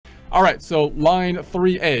All right, so line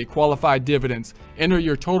 3A, qualified dividends. Enter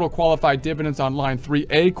your total qualified dividends on line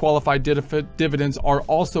 3A. Qualified dividends are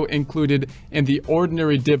also included in the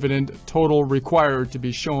ordinary dividend total required to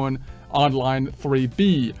be shown on line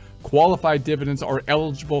 3B. Qualified dividends are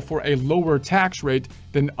eligible for a lower tax rate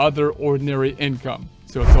than other ordinary income.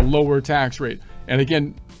 So it's a lower tax rate. And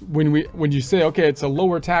again, when you say, okay, it's a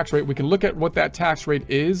lower tax rate, we can look at what that tax rate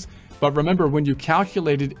is. But remember, when you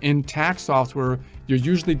calculate it in tax software, you're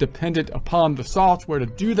usually dependent upon the software to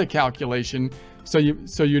do the calculation. So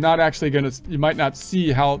you're not actually you might not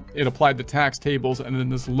see how it applied the tax tables and then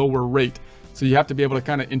this lower rate. So you have to be able to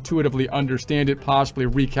kind of intuitively understand it, possibly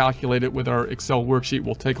recalculate it with our Excel worksheet.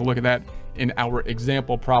 We'll take a look at that in our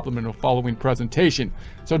example problem in the following presentation.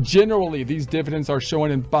 So generally, these dividends are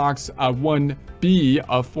shown in box 1B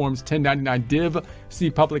of Forms 1099 Div. See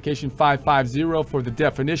publication 550 for the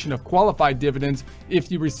definition of qualified dividends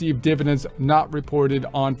if you receive dividends not reported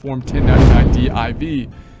on Form 1099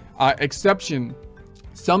 DIV. Exception.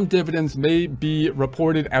 Some dividends may be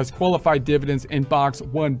reported as qualified dividends in box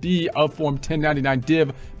 1B of Form 1099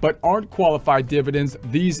 Div, but aren't qualified dividends.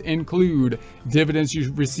 These include dividends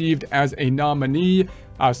you received as a nominee.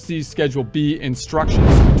 See Schedule B instructions.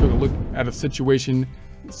 We took a look at a situation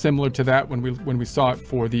similar to that when we saw it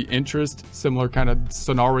for the interest, similar kind of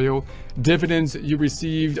scenario. Dividends you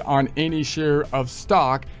received on any share of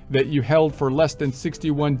stock that you held for less than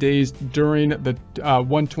 61 days during the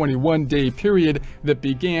 121-day period that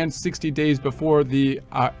began 60 days before the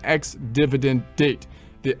ex-dividend date.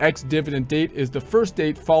 The ex-dividend date is the first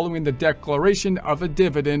date following the declaration of a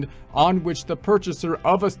dividend on which the purchaser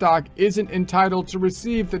of a stock isn't entitled to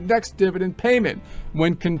receive the next dividend payment.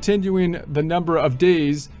 When continuing the number of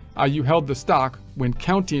days you held the stock, when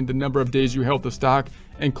counting the number of days you held the stock,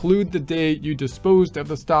 include the day you disposed of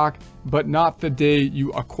the stock, but not the day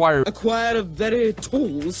you acquired a very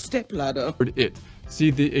tall stepladder. It.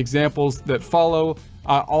 See the examples that follow.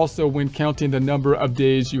 Also, when counting the number of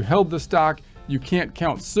days you held the stock, you can't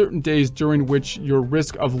count certain days during which your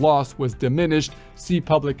risk of loss was diminished. See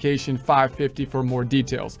publication 550 for more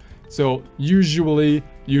details. So usually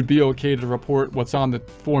you'd be okay to report what's on the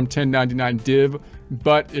Form 1099 Div,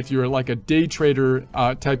 but if you're like a day trader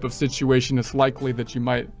type of situation, it's likely that you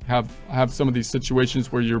might have some of these situations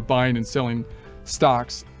where you're buying and selling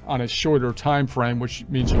stocks on a shorter time frame, which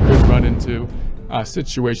means you could run into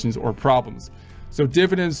situations or problems. So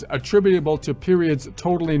dividends attributable to periods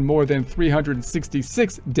totaling more than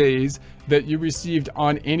 366 days that you received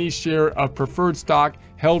on any share of preferred stock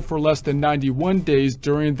held for less than 91 days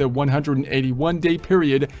during the 181-day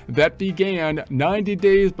period that began 90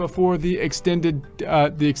 days before the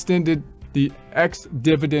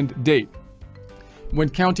ex-dividend date. When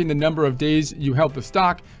counting the number of days you held the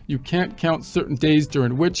stock, you can't count certain days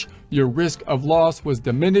during which your risk of loss was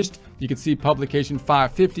diminished. You can see publication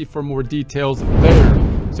 550 for more details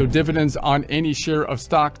there. So dividends on any share of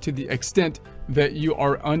stock to the extent that you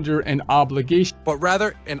are under an obligation,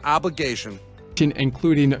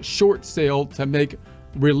 including short sale to make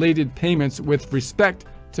related payments with respect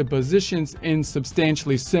to positions in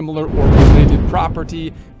substantially similar or related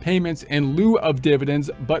property, payments in lieu of dividends,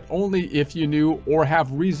 but only if you knew or have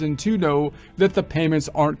reason to know that the payments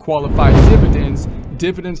aren't qualified dividends.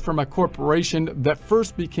 Dividends from a corporation that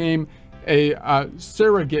first became a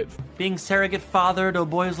surrogate fathered a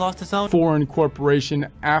boy who's lost his own foreign corporation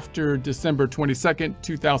after December 22nd,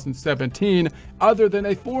 2017, other than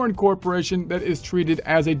a foreign corporation that is treated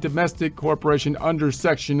as a domestic corporation under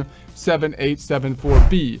section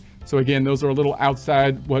 7874B. So again, those are a little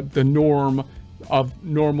outside what the norm of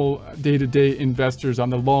normal day-to-day investors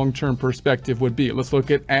on the long-term perspective would be. Let's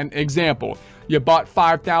look at an example. You bought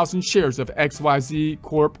 5,000 shares of XYZ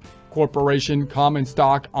Corporation common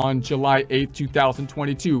stock on July 8,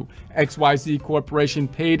 2022. XYZ Corporation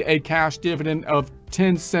paid a cash dividend of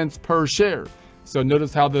 10 cents per share. So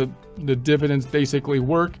notice how the dividends basically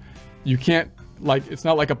work. You can't, it's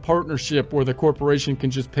not like a partnership where the corporation can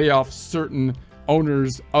just pay off certain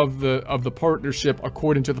owners of the partnership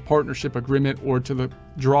according to the partnership agreement or to the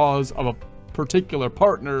draws of a particular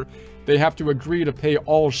partner. They have to agree to pay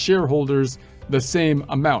all shareholders the same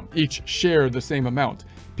amount, each share the same amount.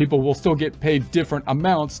 People will still get paid different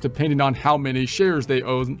amounts depending on how many shares they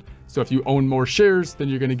own. So if you own more shares, then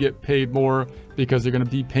you're going to get paid more because they're going to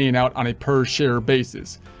be paying out on a per share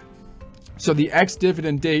basis. So the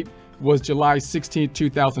ex-dividend date was July 16,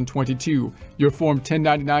 2022. Your Form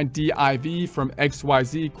 1099 DIV from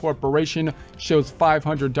XYZ Corporation shows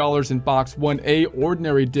 $500 in Box 1A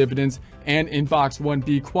ordinary dividends and in Box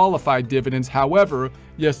 1B qualified dividends. However,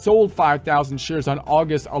 you sold 5,000 shares on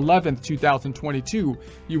August 11, 2022.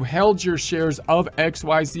 You held your shares of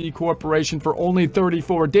XYZ Corporation for only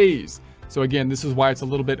 34 days. So again, this is why it's a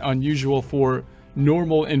little bit unusual for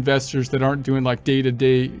normal investors that aren't doing like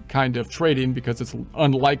day-to-day kind of trading, because it's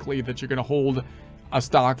unlikely that you're going to hold a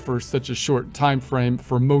stock for such a short time frame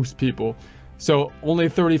for most people. So only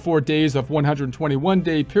 34 days of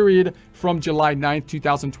 121-day period from July 9th,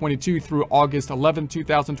 2022 through August 11,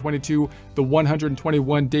 2022. The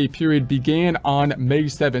 121-day period began on May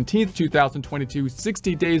 17th, 2022,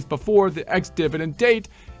 60 days before the ex-dividend date,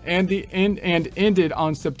 and ended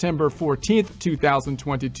on September 14th,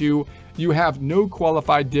 2022. You have no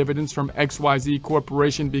qualified dividends from XYZ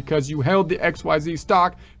Corporation because you held the XYZ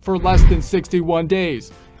stock for less than 61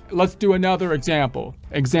 days. Let's do another example.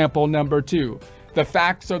 Example number 2. The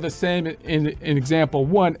facts are the same in example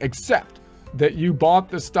 1, except that you bought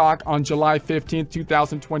the stock on July 15th,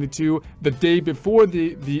 2022, the day before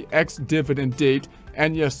the ex-dividend date,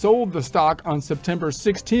 and you sold the stock on September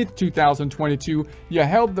 16th, 2022. You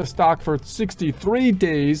held the stock for 63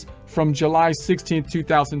 days from July 16th,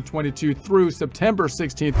 2022 through September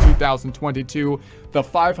 16th, 2022. The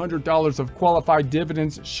 $500 of qualified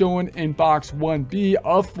dividends shown in Box 1B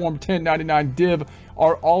of Form 1099 Div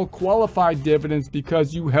are all qualified dividends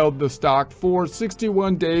because you held the stock for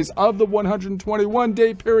 61 days of the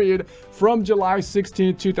 121-day period from July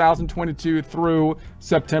 16th, 2022 through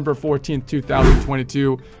September 14th,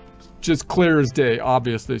 2022. Just clear as day,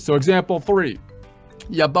 obviously. So example 3.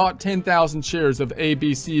 You bought 10,000 shares of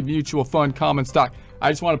ABC Mutual Fund common stock. I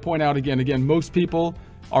just want to point out again, most people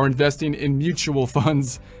are investing in mutual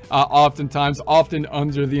funds, often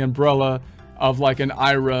under the umbrella of like an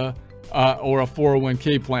IRA or a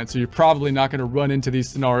 401k plan. So you're probably not going to run into these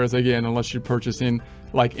scenarios again unless you're purchasing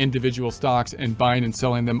like individual stocks and buying and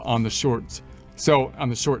selling them on the shorts. So on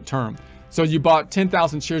the short term. So you bought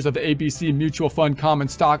 10,000 shares of ABC Mutual Fund common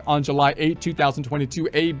stock on July 8, 2022.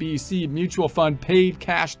 ABC Mutual Fund paid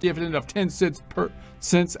cash dividend of 10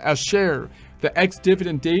 cents a share. The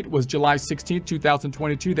ex-dividend date was July 16,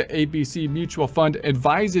 2022. The ABC Mutual Fund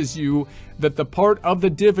advises you that the part of the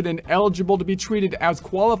dividend eligible to be treated as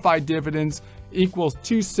qualified dividends equals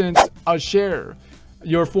 2 cents a share.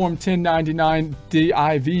 Your Form 1099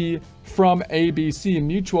 DIV from ABC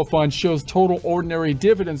Mutual Fund shows total ordinary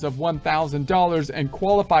dividends of $1,000 and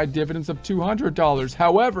qualified dividends of $200.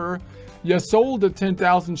 However, you sold the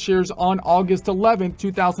 10,000 shares on August 11,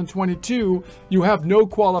 2022. You have no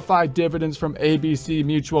qualified dividends from ABC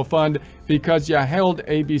Mutual Fund because you held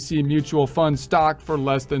ABC Mutual Fund stock for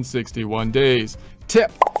less than 61 days.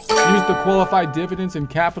 Tip: use the qualified dividends and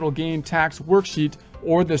capital gain tax worksheet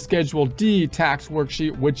or the Schedule D tax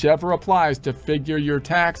worksheet, whichever applies, to figure your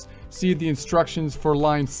tax. See the instructions for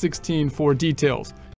line 16 for details.